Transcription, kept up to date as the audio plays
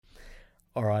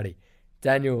Alrighty.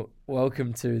 Daniel,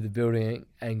 welcome to the Building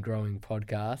and Growing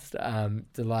podcast.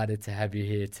 Delighted to have you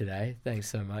here today. Thanks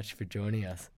so much for joining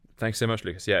us. Thanks so much,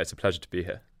 Lucas. Yeah, it's a pleasure to be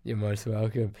here. You're most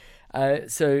welcome.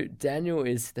 So Daniel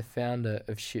is the founder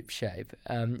of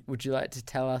ShipShape. Would you like to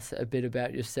tell us a bit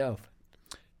about yourself?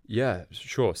 Yeah,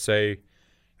 sure. So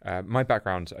my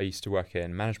background, I used to work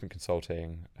in management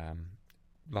consulting,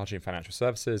 largely in financial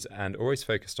services, and always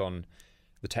focused on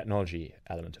the technology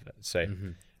element of it. So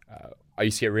I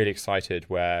used to get really excited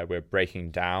where we're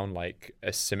breaking down like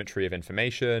asymmetry of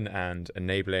information and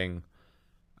enabling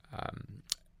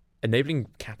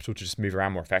capital to just move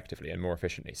around more effectively and more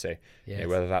efficiently. So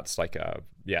whether that's like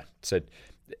so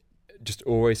just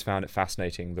always found it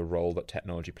fascinating the role that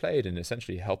technology played in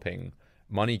essentially helping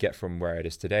money get from where it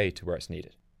is today to where it's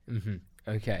needed.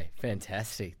 Okay,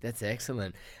 fantastic. That's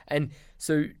excellent. And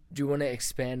so do you want to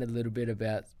expand a little bit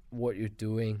about what you're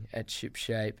doing at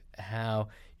ShipShape, how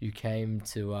you came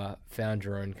to found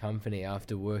your own company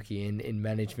after working in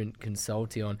management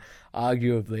consulting on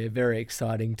arguably a very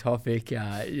exciting topic.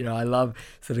 I love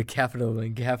sort of capital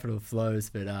and capital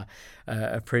flows, but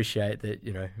appreciate that,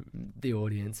 the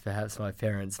audience, perhaps my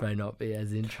parents, may not be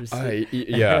as interested.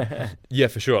 Yeah,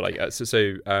 for sure.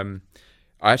 I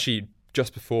actually,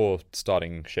 just before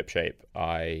starting ShipShape,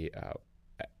 I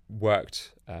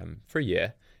worked for a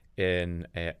year in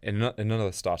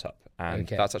another startup, and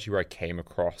that's actually where I came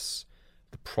across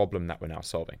the problem that we're now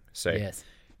solving. So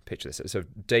picture this. So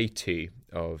day 2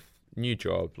 of new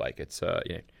job, like it's a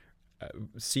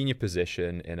senior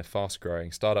position in a fast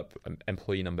growing startup,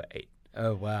 employee number 8.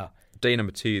 Oh, wow. Day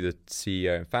number 2, the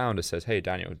CEO and founder says, "Hey,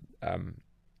 Daniel,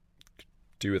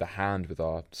 do with a hand with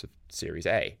our sort of Series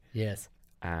A." Yes.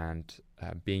 And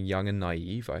being young and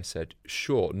naive, I said,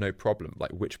 "Sure, no problem.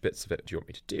 Like, which bits of it do you want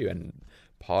me to do?" And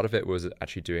part of it was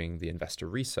actually doing the investor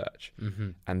research.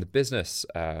 And the business,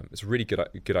 it's a really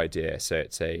good idea. So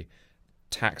it's a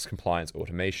tax compliance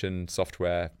automation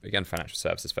software, again, financial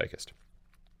services focused.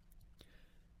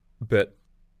 But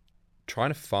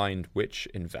trying to find which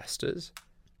investors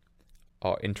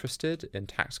are interested in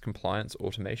tax compliance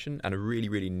automation, and a really,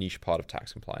 really niche part of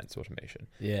tax compliance automation.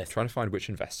 Yes. Trying to find which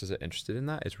investors are interested in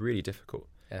that is really difficult.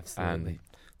 Absolutely. And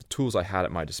the tools I had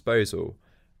at my disposal,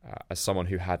 as someone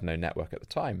who had no network at the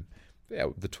time,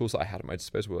 the tools that I had at my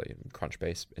disposal were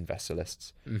Crunchbase, investor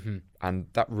lists, and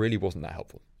that really wasn't that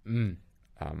helpful.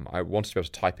 I wanted to be able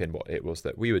to type in what it was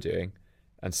that we were doing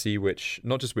and see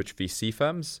not just which VC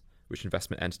firms, which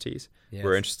investment entities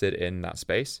were interested in that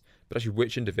space, but actually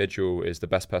which individual is the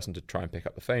best person to try and pick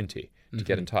up the phone to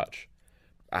get in touch.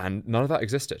 And none of that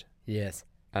existed. Yes.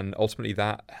 And ultimately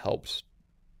that helped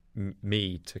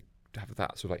me to have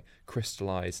that sort of like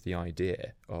crystallize the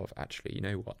idea of actually, you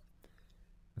know what?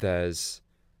 There's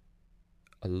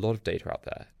a lot of data out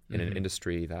there in an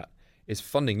industry that is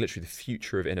funding literally the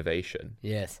future of innovation.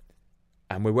 Yes.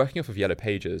 And we're working off of Yellow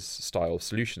Pages style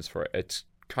solutions for it. It's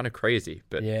kind of crazy,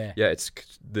 but this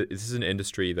is an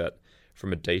industry that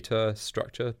from a data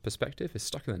structure perspective is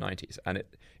stuck in the 90s, and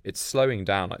it's slowing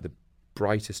down like the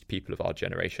brightest people of our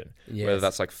generation, whether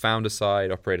that's like founder side,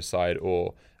 operator side,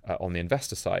 or on the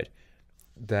investor side.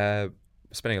 They're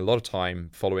spending a lot of time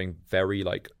following very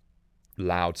like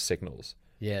loud signals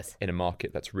in a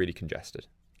market that's really congested.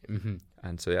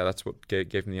 And so that's what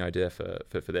gave me the idea for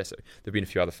this. There've been a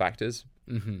few other factors.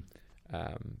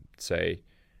 Say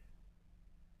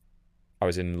I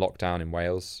was in lockdown in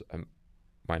Wales,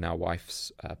 my now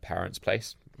wife's parents'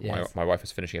 place. My wife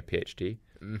was finishing a PhD.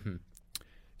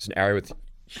 It's an area with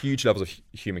huge levels of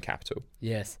human capital.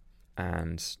 Yes.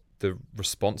 And the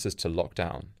responses to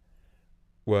lockdown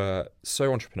were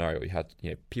so entrepreneurial. You had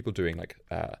people doing like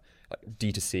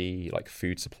D2C, like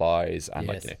food supplies,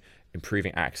 and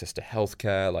improving access to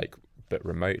healthcare, like but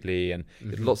remotely, and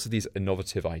lots of these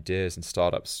innovative ideas and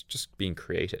startups just being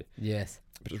created. Yes.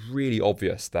 But it's really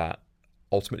obvious that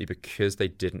ultimately, because they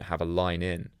didn't have a line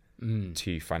in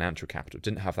to financial capital,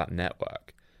 didn't have that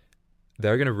network,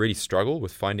 they're going to really struggle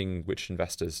with finding which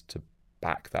investors to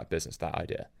back that business, that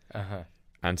idea.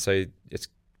 And so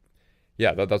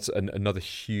that's another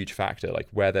huge factor. Like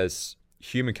where there's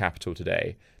human capital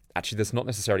today, actually there's not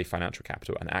necessarily financial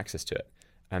capital and access to it.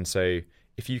 And so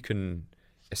if you can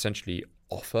essentially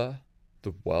offer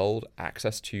the world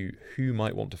access to who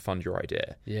might want to fund your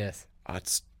idea,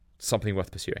 it's something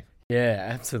worth pursuing. Yeah,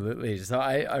 absolutely. So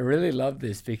I really love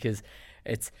this because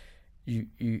it's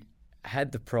you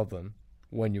had the problem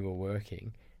when you were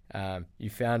working. You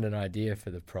found an idea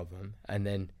for the problem, and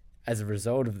then as a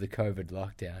result of the COVID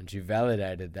lockdowns, you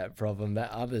validated that problem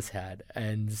that others had.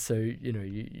 And so,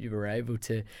 you were able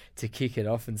to kick it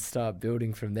off and start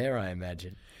building from there, I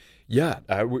imagine. Yeah,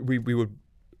 we were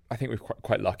I think we were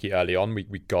quite lucky early on.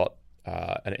 We got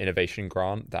an innovation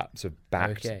grant that sort of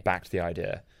backed the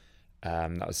idea.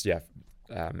 That was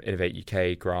Innovate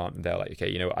UK grant, and they're like, okay,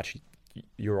 you know what, actually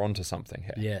you're onto something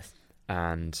here. Yes.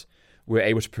 And we're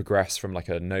able to progress from like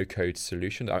a no-code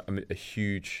solution. I'm a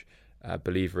huge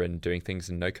believer in doing things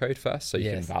in no-code first, so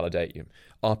you can validate.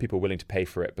 Are people willing to pay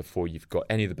for it before you've got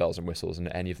any of the bells and whistles and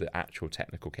any of the actual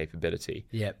technical capability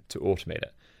to automate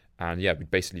it? And we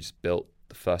basically just built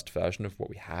the first version of what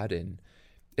we had in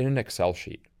an Excel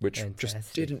sheet, which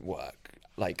just didn't work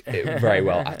very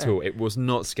well at all. It was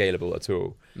not scalable at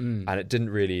all. And it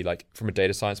didn't really, like, from a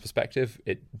data science perspective,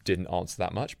 it didn't answer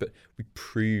that much, but we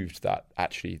proved that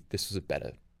actually this was a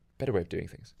better way of doing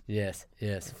things. Yes,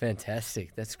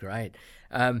 fantastic. That's great.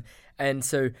 And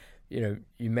so, you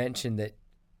mentioned that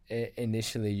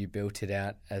initially you built it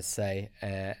out as, say,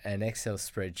 an Excel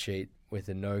spreadsheet with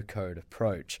a no-code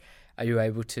approach. Are you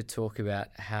able to talk about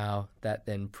how that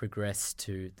then progressed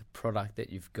to the product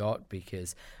that you've got?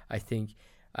 Because I think,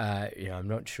 I'm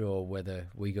not sure whether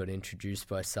we got introduced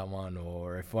by someone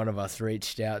or if one of us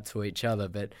reached out to each other,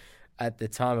 but at the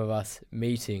time of us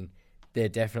meeting, there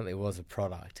definitely was a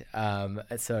product.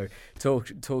 So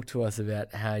talk to us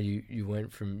about how you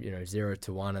went from 0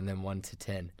 to 1 and then 1 to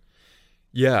 10.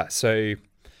 Yeah, so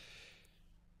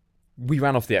we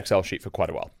ran off the Excel sheet for quite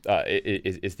a while.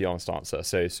 Is the honest answer.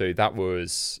 So that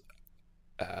was,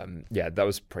 that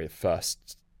was probably the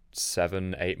first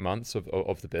 7-8 months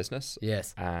of the business.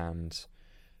 Yes, and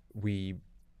we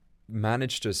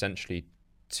managed to essentially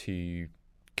to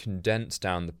condense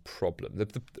down the problem.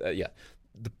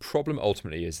 The problem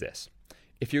ultimately is this: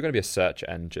 if you're going to be a search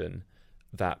engine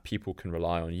that people can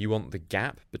rely on, you want the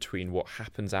gap between what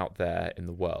happens out there in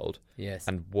the world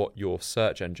and what your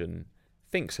search engine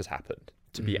thinks has happened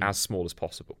to be as small as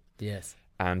possible. Yes.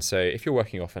 And so if you're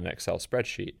working off an Excel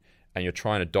spreadsheet and you're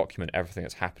trying to document everything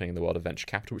that's happening in the world of venture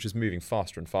capital, which is moving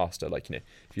faster and faster, like,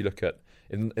 if you look at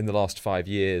in the last 5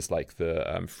 years, like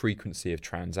the frequency of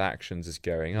transactions is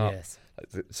going up. Yes.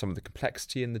 Like some of the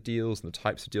complexity in the deals and the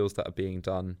types of deals that are being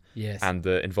done. Yes. And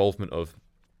the involvement of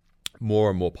more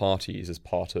and more parties as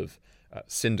part of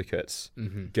syndicates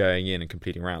going in and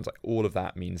completing rounds. Like, all of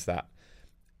that means that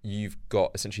you've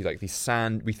got essentially like these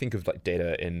sand. We think of like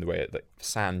data in the way of like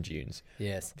sand dunes.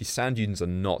 Yes. These sand dunes are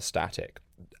not static,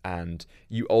 and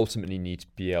you ultimately need to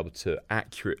be able to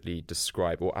accurately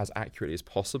describe, or as accurately as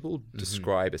possible,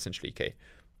 describe essentially, okay,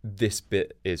 this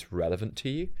bit is relevant to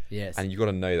you. Yes. And you've got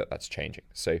to know that that's changing.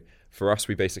 So for us,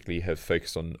 we basically have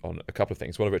focused on a couple of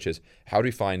things. One of which is, how do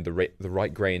we find the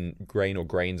right grain or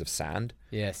grains of sand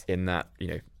in that,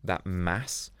 that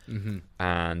mass?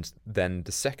 And then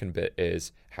the second bit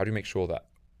is, how do we make sure that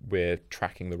we're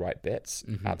tracking the right bits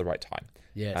at the right time?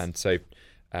 Yes. And so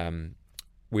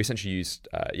we essentially used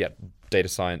data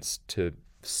science to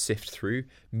sift through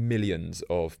millions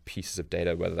of pieces of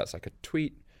data, whether that's like a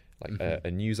tweet, like a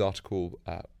news article,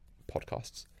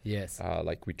 podcasts. Yes.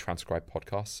 Like, we transcribe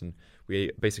podcasts, and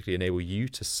we basically enable you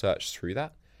to search through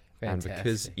that. Fantastic. And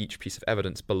because each piece of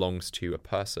evidence belongs to a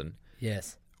person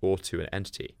or to an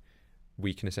entity,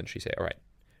 we can essentially say, all right,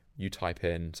 you type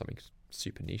in something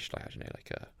super niche, like, I don't know,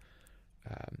 like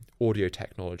audio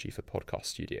technology for podcast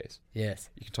studios.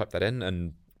 Yes. You can type that in,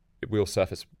 and it will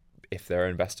surface if there are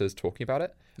investors talking about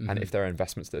it, and if there are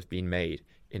investments that have been made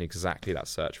in exactly that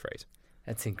search phrase.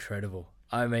 That's incredible.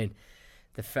 I mean,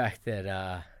 the fact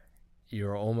that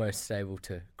you're almost able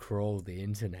to crawl the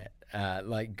internet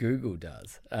like Google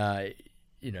does.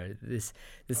 This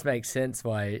makes sense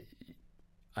why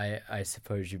I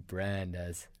suppose you brand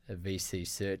as a VC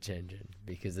search engine,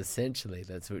 because essentially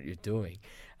that's what you're doing.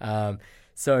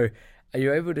 So are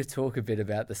you able to talk a bit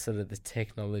about the sort of the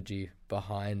technology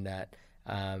behind that,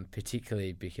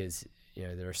 particularly because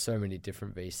there are so many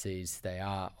different VCs, they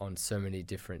are on so many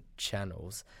different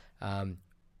channels.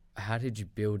 How did you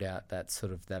build out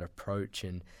that approach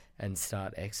and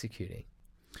start executing?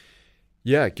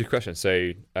 Yeah, good question.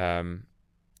 So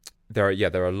there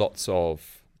are lots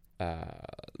of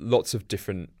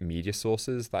different media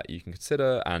sources that you can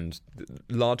consider, and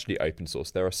largely open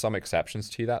source. There are some exceptions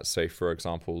to that. So, for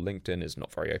example, LinkedIn is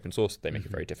not very open source. They make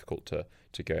it very difficult to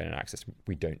go in and access.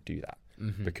 We don't do that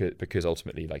because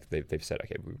ultimately, like, they've said,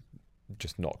 okay, we're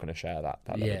just not going to share that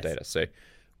level of data. So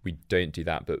we don't do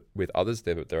that. But with others,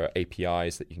 there are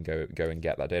APIs that you can go and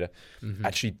get that data.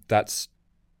 Actually, that's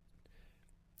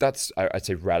I'd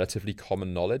say relatively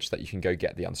common knowledge, that you can go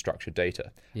get the unstructured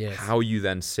data. Yes. How you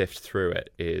then sift through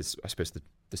it is, I suppose,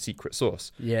 the secret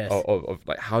sauce. Yes. Of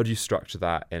like, how do you structure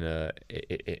that in a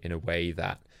way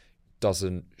that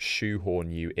doesn't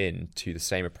shoehorn you into the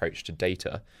same approach to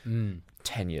data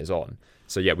 10 years on.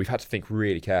 So yeah, we've had to think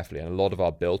really carefully, and a lot of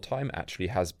our build time actually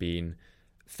has been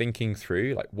thinking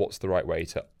through like what's the right way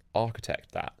to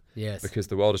architect that. Yes. Because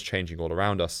the world is changing all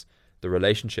around us. The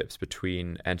relationships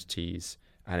between entities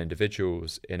and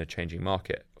individuals in a changing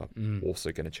market are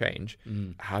also going to change.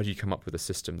 How do you come up with a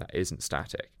system that isn't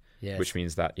static? Yes. Which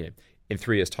means that, you know, in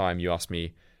 3 years' time, you ask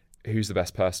me who's the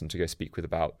best person to go speak with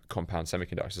about compound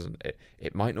semiconductors, and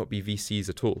it might not be VCs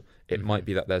at all. It might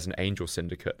be that there's an angel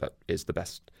syndicate that is the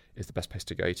best place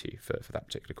to go to for that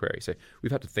particular query. So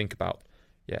we've had to think about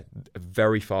a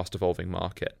very fast evolving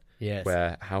market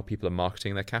where how people are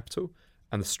marketing their capital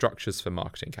and the structures for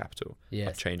marketing capital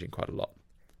are changing quite a lot.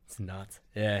 It's nuts.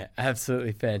 Yeah,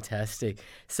 absolutely fantastic.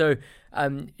 So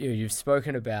you've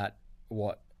spoken about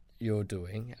what you're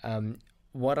doing.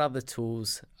 What other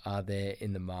tools are there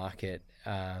in the market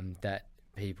that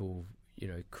people, you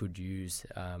know, could use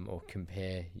or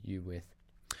compare you with?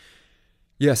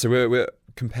 Yeah, so we're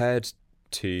compared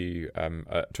to a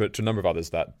number of others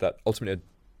that ultimately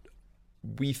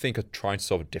we think are trying to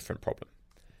solve a different problem.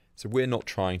 So we're not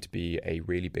trying to be a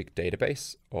really big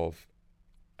database of,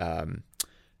 we're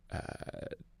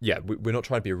not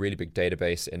trying to be a really big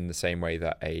database in the same way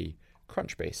that a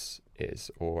Crunchbase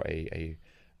is, or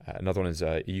another one is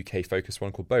a UK focused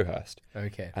one called Bowhurst.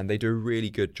 Okay. And they do a really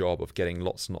good job of getting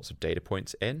lots and lots of data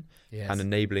points in and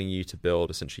enabling you to build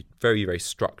essentially very, very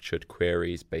structured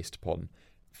queries based upon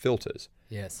filters.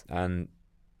 Yes. And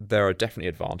there are definitely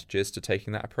advantages to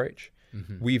taking that approach.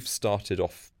 We've started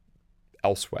off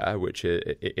elsewhere, which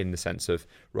in the sense of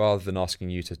rather than asking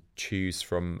you to choose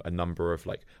from a number of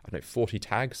 40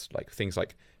 tags, like things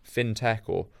like fintech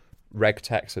or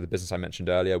regtech, so the business I mentioned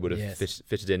earlier would have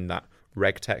fitted in that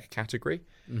regtech category.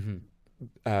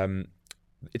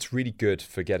 It's really good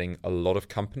for getting a lot of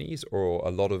companies or a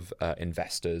lot of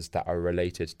investors that are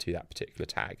related to that particular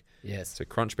tag. Yes. So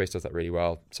Crunchbase does that really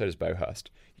well. So does Bowhurst.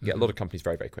 You get a lot of companies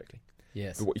very, very quickly.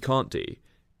 Yes. But what you can't do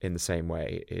in the same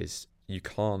way is you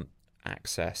can't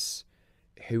access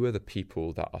who are the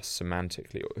people that are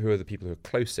semantically, or who are the people who are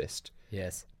closest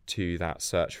to that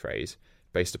search phrase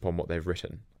based upon what they've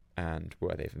written and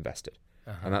where they've invested.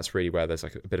 And that's really where there's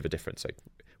like a bit of a difference. Like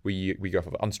we go off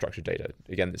of unstructured data.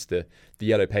 Again, it's the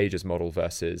Yellow Pages model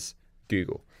versus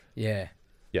Google. Yeah.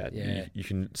 You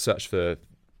can search for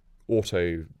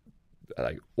auto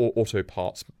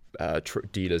parts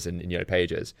dealers in Yellow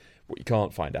Pages. What you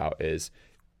can't find out is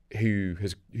who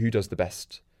does the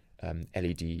best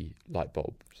LED light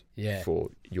bulbs for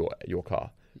your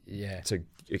car. Yeah. So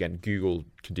again, Google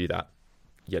can do that.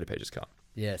 Yellow Pages can't.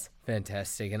 Yes,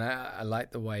 fantastic. And I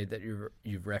like the way that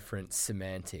you've referenced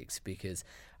semantics, because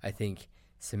I think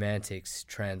semantics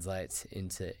translates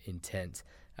into intent.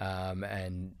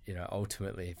 And, you know,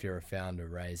 ultimately, if you're a founder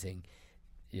raising,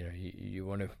 you know, you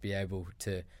want to be able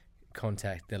to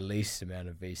contact the least amount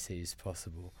of VCs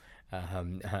possible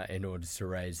in order to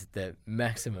raise the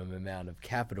maximum amount of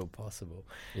capital possible.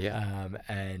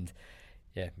 And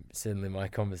certainly my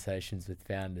conversations with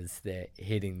founders, they're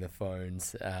hitting the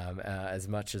phones as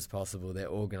much as possible. They're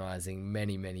organizing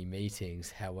many, many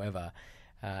meetings. However,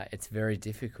 it's very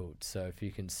difficult. So if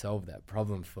you can solve that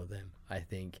problem for them, I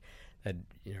think they'd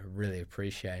really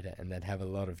appreciate it, and they'd have a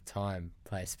lot of time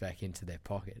placed back into their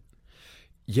pocket.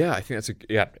 Yeah, I think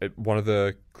that's one of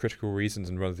the critical reasons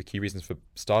and one of the key reasons for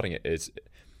starting it is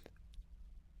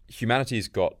humanity's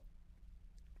got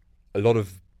a lot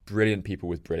of brilliant people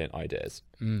with brilliant ideas.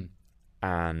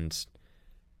 And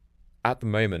at the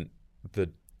moment, the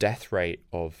death rate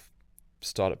of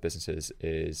startup businesses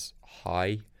is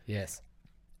high. Yes.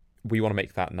 We want to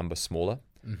make that number smaller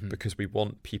because we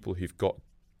want people who've got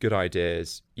good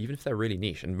ideas, even if they're really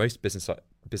niche. And most business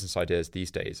ideas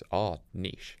these days are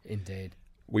niche. Indeed.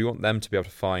 We want them to be able to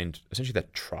find essentially their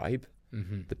tribe,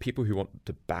 the people who want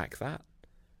to back that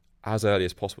as early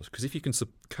as possible. Because if you can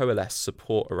coalesce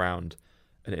support around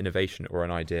an innovation or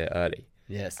an idea early,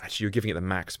 actually you're giving it the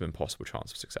maximum possible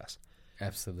chance of success.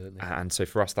 Absolutely. And so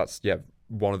for us, that's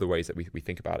one of the ways that we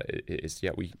think about it is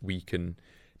we can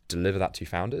deliver that to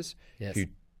founders who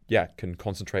can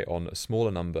concentrate on a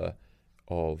smaller number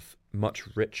of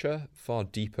much richer, far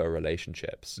deeper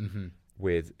relationships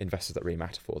with investors that really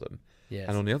matter for them.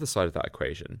 And on the other side of that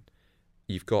equation,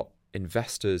 you've got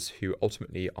investors who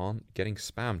ultimately aren't getting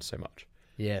spammed so much.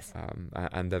 Yes.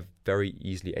 And they're very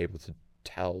easily able to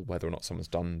tell whether or not someone's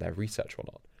done their research or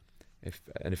not.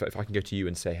 If I can go to you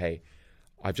and say, hey,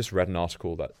 I've just read an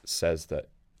article that says that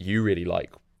you really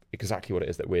like exactly what it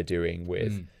is that we're doing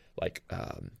with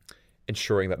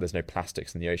ensuring that there's no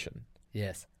plastics in the ocean.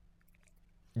 Yes.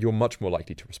 You're much more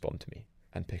likely to respond to me.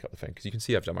 and pick up the phone, because you can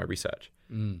see I've done my research,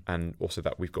 and also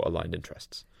that we've got aligned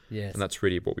interests. Yes. And that's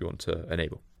really what we want to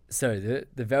enable. So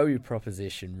the value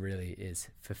proposition really is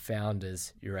for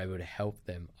founders, you're able to help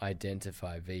them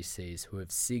identify VCs who have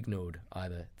signaled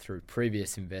either through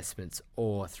previous investments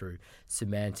or through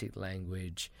semantic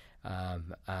language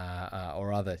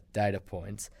or other data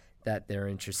points that they're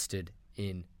interested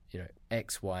in,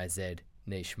 X, Y, Z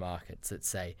niche markets, let's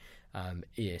say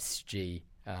ESG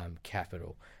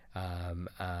capital,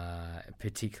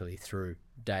 particularly through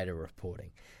data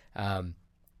reporting. And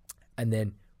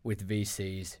then with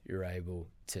VCs, you're able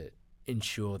to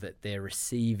ensure that they're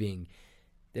receiving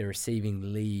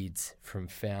leads from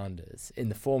founders in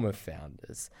the form of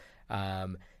founders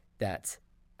that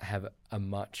have a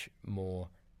much more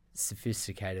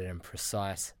sophisticated and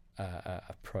precise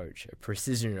approach, a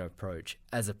precision approach,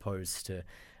 as opposed to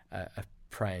a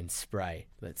pray and spray,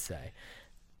 let's say.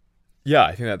 Yeah,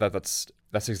 I think that's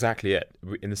exactly it.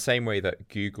 In the same way that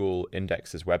Google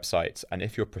indexes websites, and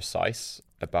if you're precise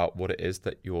about what it is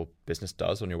that your business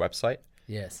does on your website,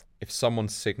 yes, if someone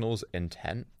signals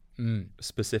intent,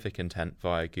 specific intent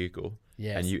via Google,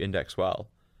 yes, and you index well,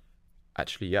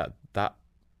 actually, that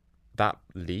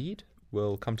lead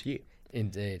will come to you.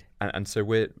 Indeed. And so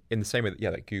we're in the same way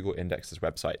that Google indexes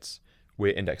websites,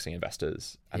 we're indexing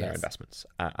investors and their investments,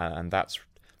 and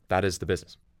that is the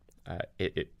business.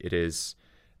 It is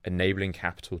enabling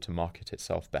capital to market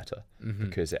itself better,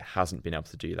 because it hasn't been able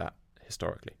to do that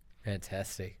historically.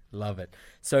 Fantastic. Love it.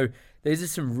 So these are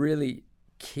some really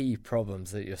key problems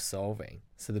that you're solving.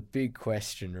 So the big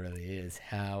question really is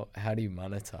how do you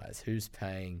monetize? Who's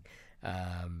paying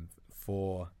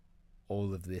for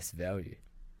all of this value?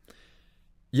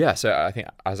 Yeah, so I think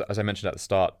as I mentioned at the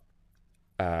start,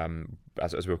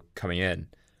 as we were coming in,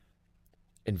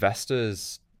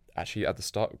 investors actually at the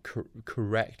start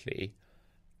correctly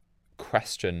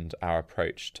questioned our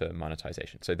approach to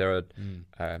monetization. So there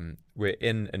are we're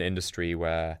in an industry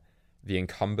where the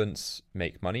incumbents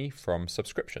make money from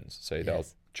subscriptions. So they'll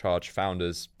charge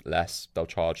founders less, they'll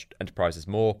charge enterprises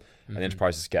more, and the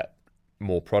enterprises get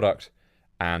more product,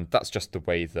 and that's just the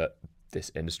way that this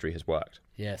industry has worked.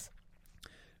 Yes.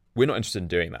 We're not interested in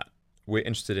doing that. We're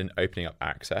interested in opening up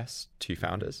access to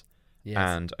founders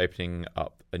and opening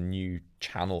up a new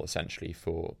channel essentially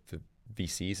for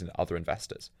VCs and other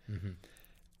investors.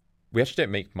 We actually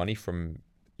don't make money from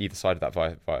either side of that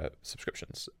via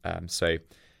subscriptions. So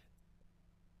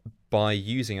by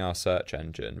using our search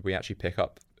engine, we actually pick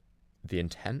up the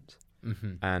intent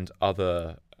and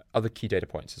other key data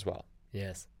points as well.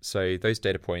 Yes. So those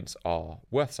data points are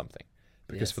worth something,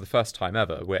 because for the first time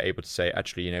ever, we're able to say,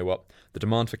 actually, you know what, the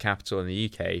demand for capital in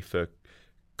the UK for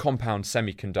compound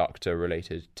semiconductor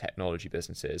related technology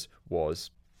businesses was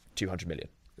 200 million.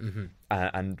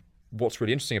 And what's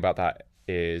really interesting about that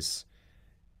is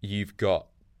you've got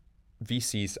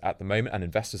VCs at the moment and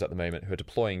investors at the moment who are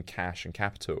deploying cash and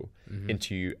capital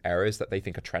into areas that they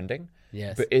think are trending,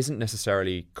 but isn't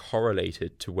necessarily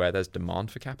correlated to where there's demand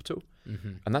for capital.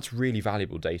 And that's really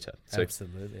valuable data. So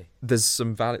absolutely. There's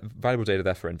some valuable data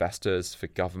there for investors, for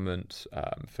government,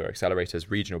 for accelerators,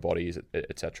 regional bodies,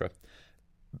 etc.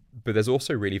 But there's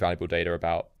also really valuable data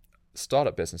about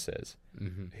startup businesses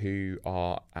who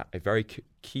are at a very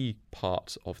key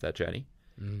part of their journey,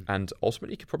 and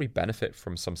ultimately could probably benefit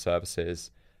from some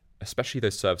services, especially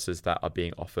those services that are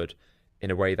being offered in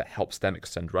a way that helps them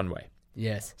extend runway.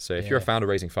 Yes. So if you're a founder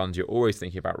raising funds, you're always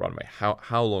thinking about runway.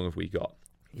 How long have we got?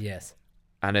 Yes.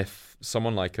 And if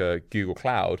someone like a Google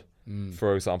Cloud,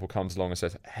 for example, comes along and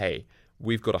says, hey,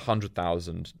 we've got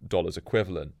 $100,000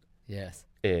 equivalent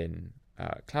in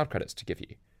cloud credits to give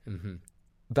you,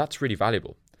 that's really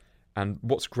valuable. And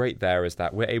what's great there is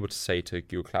that we're able to say to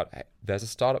Google Cloud, hey, there's a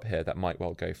startup here that might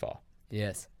well go far.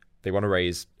 Yes. They want to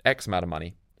raise X amount of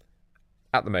money.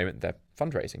 At the moment, they're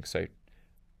fundraising. So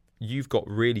you've got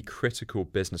really critical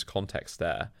business context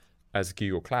there as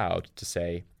Google Cloud to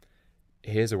say,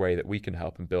 here's a way that we can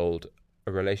help and build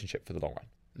a relationship for the long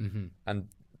run. And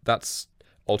that's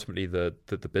ultimately the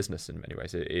business in many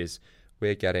ways. It is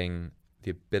we're getting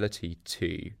the ability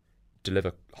to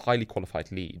deliver highly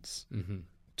qualified leads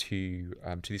to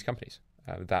these companies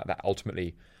that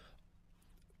ultimately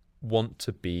want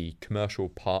to be commercial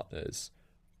partners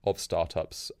of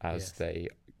startups as they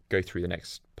go through the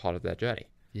next part of their journey.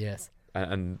 Yes,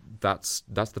 and that's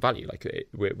the value. Like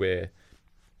we're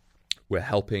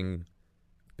helping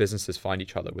businesses find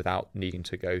each other without needing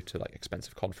to go to like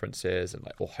expensive conferences and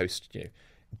or host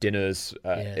dinners,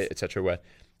 etc. Where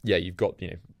you've got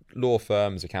law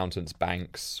firms, accountants,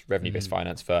 banks, revenue-based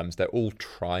finance firms. They're all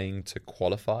trying to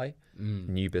qualify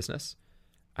new business,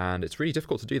 And it's really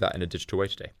difficult to do that in a digital way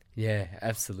today. Yeah,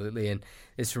 absolutely. And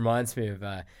this reminds me of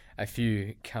a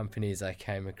few companies I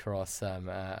came across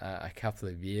a couple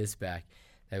of years back.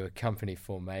 They were company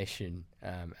formation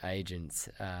agents,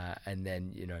 and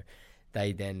then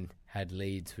they then had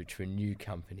leads which were new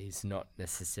companies, not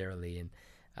necessarily in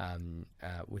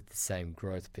with the same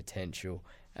growth potential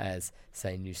as,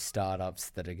 say, new startups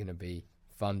that are going to be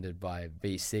funded by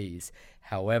VCs.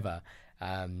 However,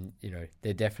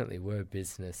 there definitely were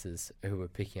businesses who were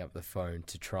picking up the phone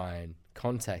to try and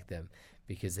contact them,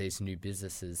 because these new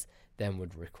businesses then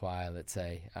would require, let's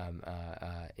say,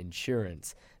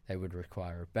 insurance. They would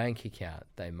require a bank account.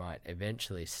 They might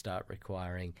eventually start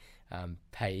requiring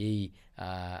payee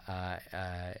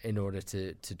in order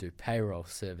to do payroll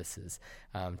services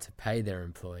to pay their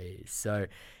employees. So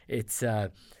it's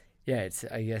it's,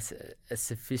 I guess, a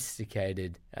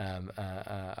sophisticated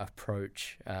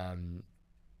approach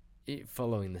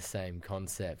following the same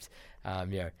concept.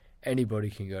 Anybody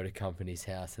can go to a company's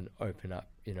house and open up,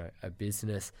 a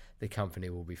business. The company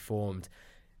will be formed.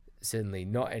 Certainly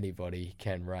not anybody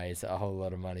can raise a whole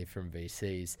lot of money from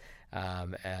VCs.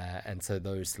 And so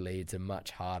those leads are much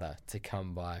harder to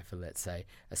come by for, let's say,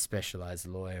 a specialized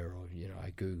lawyer or,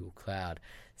 a Google Cloud.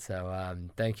 So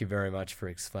thank you very much for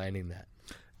explaining that.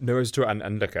 No, it's true.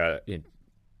 And look,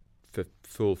 for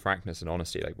full frankness and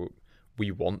honesty, like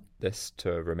we want this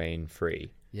to remain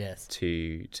free. Yes.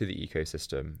 To the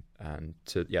ecosystem and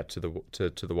to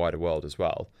the wider world as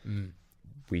well.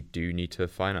 We do need to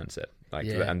finance it.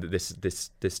 And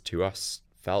this to us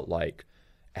felt like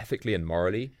ethically and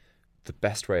morally the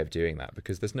best way of doing that,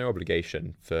 because there's no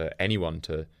obligation for anyone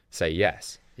to say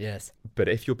yes. Yes. But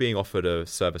if you're being offered a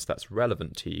service that's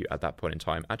relevant to you at that point in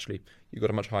time, actually you've got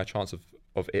a much higher chance of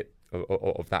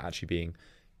that actually being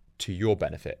to your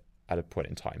benefit at a point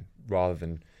in time, rather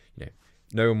than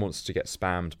no one wants to get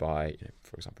spammed by,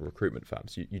 for example, recruitment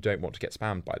firms. You don't want to get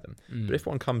spammed by them. But if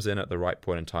one comes in at the right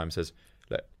point in time and says,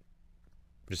 look,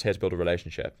 we're just here to build a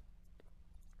relationship,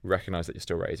 recognize that you're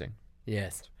still raising.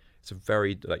 Yes. It's a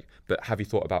very, but have you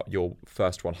thought about your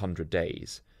first 100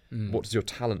 days? What does your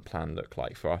talent plan look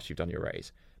like for after you've done your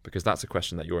raise? Because that's a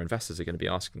question that your investors are going to be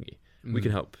asking you. We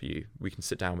can help you. We can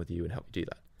sit down with you and help you do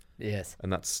that. Yes.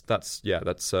 And that's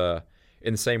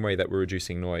in the same way that we're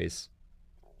reducing noise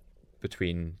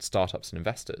between startups and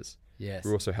investors. Yes.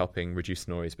 We're also helping reduce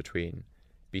noise between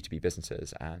B2B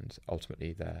businesses and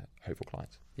ultimately their hopeful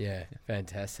clients. Yeah,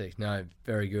 fantastic. No,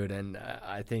 very good. And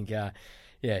I think, the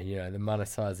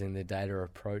monetizing the data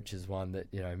approach is one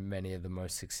that, many of the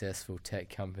most successful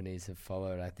tech companies have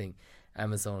followed. I think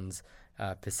Amazon's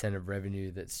percent of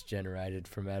revenue that's generated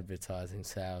from advertising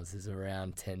sales is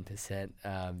around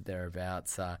 10%,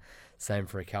 thereabouts. Same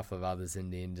for a couple of others in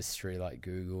the industry like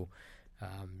Google.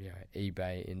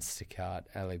 eBay, Instacart,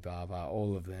 Alibaba,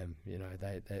 all of them,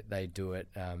 they do it.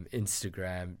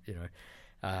 Instagram,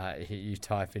 you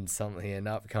type in something and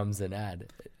up comes an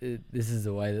ad. This is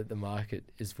the way that the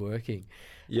market is working.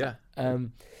 Yeah.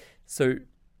 So,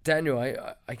 Daniel,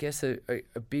 I guess a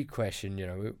big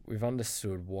question, we've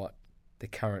understood what the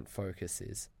current focus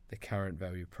is, the current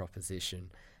value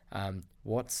proposition.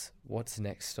 What's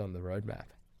next on the roadmap?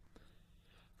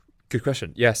 Good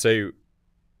question. Yeah, so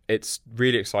it's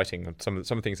really exciting. Some of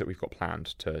the things that we've got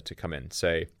planned to come in.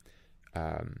 So,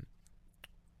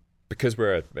 because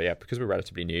we're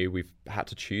relatively new, we've had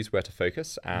to choose where to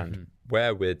focus and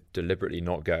where we're deliberately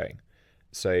not going.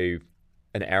 So,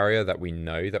 an area that we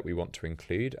know that we want to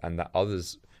include and that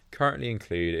others currently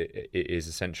include is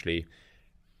essentially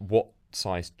what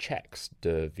size checks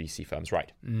do VC firms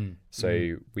write.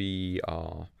 So we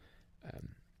are.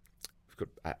 We've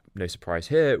got no surprise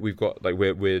here. We've got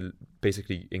we're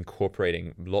basically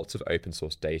incorporating lots of open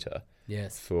source data.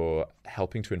 Yes. For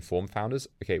helping to inform founders.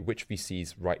 Okay, which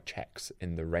VCs write checks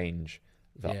in the range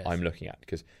that I'm looking at?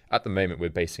 Because at the moment we're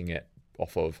basing it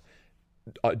off of,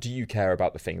 do you care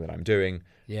about the thing that I'm doing?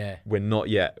 Yeah. We've not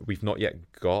yet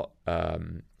got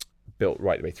built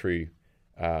right the way through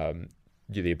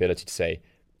the ability to say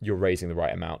you're raising the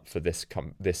right amount for this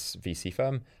VC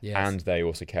firm, and they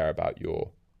also care about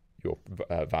your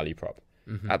value prop.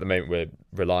 At the moment, we're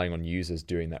relying on users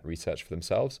doing that research for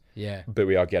themselves. Yeah. But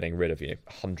we are getting rid of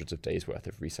hundreds of days worth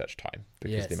of research time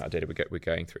because of the amount of data we're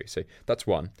going through. So that's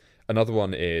one. Another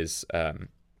one is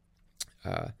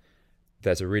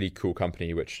there's a really cool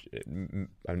company which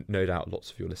no doubt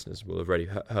lots of your listeners will have already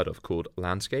heard of, called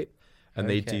Landscape, and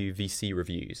they do VC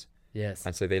reviews. Yes.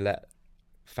 And so they let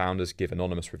founders give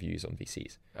anonymous reviews on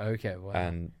VCs. Okay. Wow.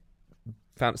 And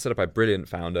set up by a brilliant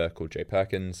founder called Jay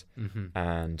Perkins,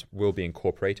 and we'll be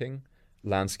incorporating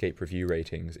landscape review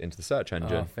ratings into the search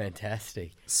engine. Oh,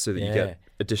 fantastic. So that you get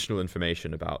additional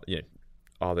information about,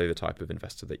 are they the type of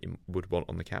investor that you would want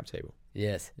on the cap table?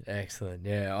 Yes, excellent.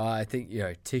 Yeah, I think,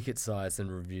 ticket size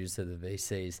and reviews of the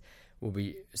VCs will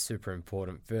be super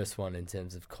important. First one in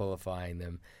terms of qualifying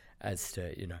them as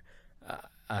to,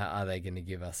 are they going to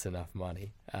give us enough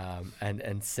money?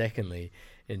 And secondly,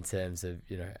 in terms of,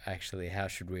 actually how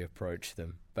should we approach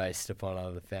them based upon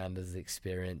other founders'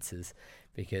 experiences?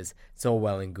 Because it's all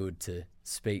well and good to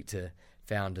speak to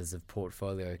founders of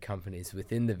portfolio companies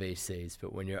within the VCs,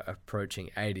 but when you're approaching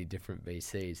 80 different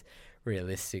VCs,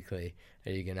 realistically,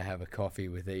 are you going to have a coffee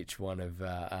with each one of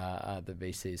the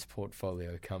VC's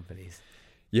portfolio companies?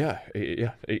 Yeah,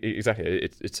 exactly.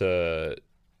 It's a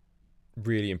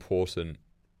really important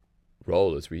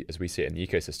role as we see it in the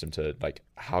ecosystem to, like,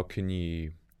 how can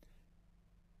you,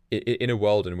 in a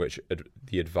world in which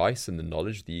the advice and the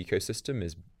knowledge of the ecosystem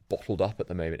is bottled up at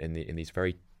the moment in these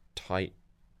very tight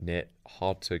knit,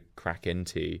 hard to crack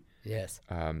into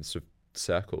sort of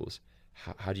circles.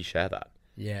 How do you share that?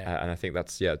 Yeah, and I think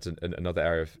that's it's another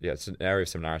area of it's an area of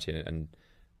similarity and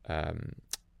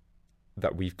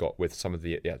that we've got with some of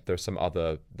the there are some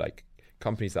other like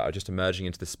companies that are just emerging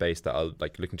into the space that are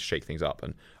like looking to shake things up,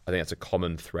 and I think that's a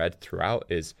common thread throughout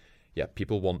is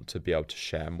people want to be able to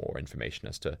share more information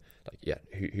as to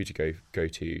who to go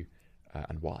to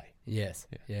and why. Yes.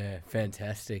 Yeah,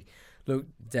 fantastic. Look,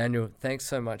 Daniel, thanks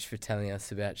so much for telling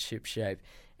us about ShipShape.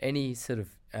 Any sort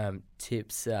of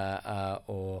tips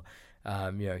or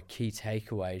key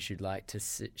takeaways you'd like to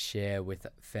share with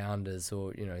founders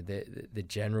or the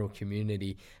general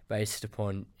community based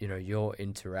upon your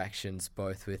interactions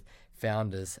both with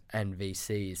founders and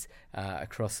VCs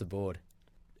across the board?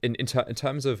 In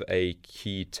terms of a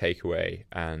key takeaway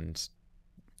and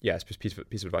it's a piece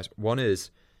of advice. One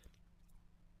is,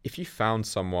 if you found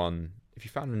an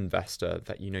investor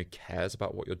that cares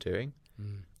about what you're doing,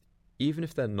 even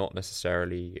if they're not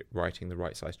necessarily writing the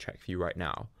right size check for you right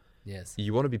now,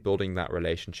 you want to be building that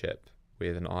relationship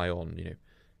with an eye on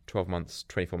 12 months,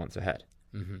 24 months ahead.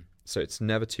 Mm-hmm. So it's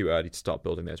never too early to start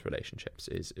building those relationships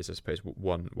is I suppose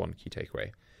one key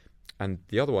takeaway. And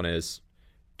the other one is,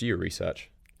 do your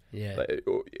research. Yeah,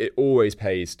 it always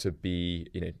pays to be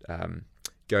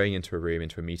going into a room,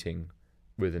 into a meeting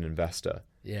with an investor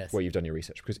where you've done your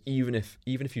research, because even if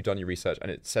you've done your research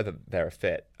and it said that they're a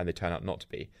fit and they turn out not to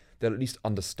be, they'll at least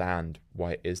understand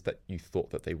why it is that you thought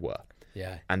that they were.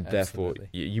 Yeah, and therefore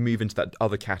you move into that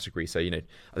other category. So I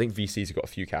think VCs have got a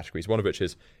few categories, one of which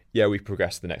is we've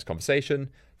progressed to the next conversation.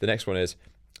 The next one is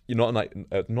you're not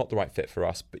the right fit for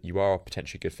us, but you are a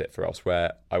potentially good fit for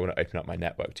elsewhere. I want to open up my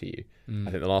network to you. I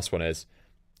think the last one is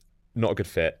not a good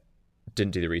fit,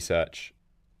 didn't do the research,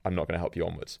 I'm not going to help you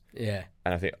onwards. Yeah.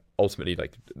 And I think ultimately,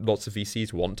 like, lots of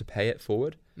VCs want to pay it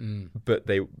forward, but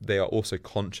they are also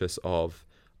conscious of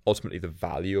ultimately the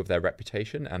value of their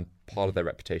reputation, and part of their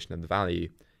reputation and the value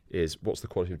is what's the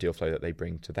quality of deal flow that they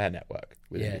bring to their network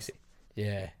within VC.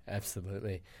 Yeah,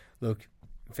 absolutely. Look,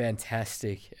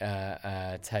 fantastic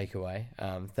takeaway.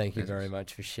 Thank you very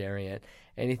much for sharing it.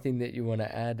 Anything that you want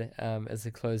to add as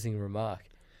a closing remark?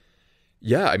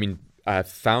 Yeah, I mean,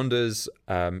 founders,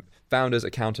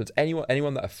 accountants,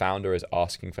 anyone that a founder is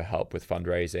asking for help with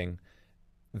fundraising,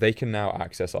 they can now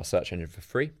access our search engine for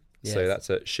free. Yes. So that's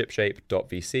at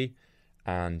shipshape.vc.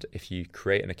 And if you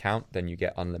create an account, then you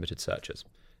get unlimited searches.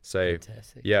 So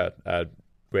fantastic.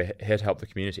 We're here to help the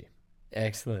community.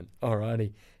 Excellent.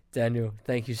 Alrighty. Daniel,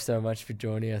 thank you so much for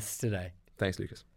joining us today. Thanks, Lucas.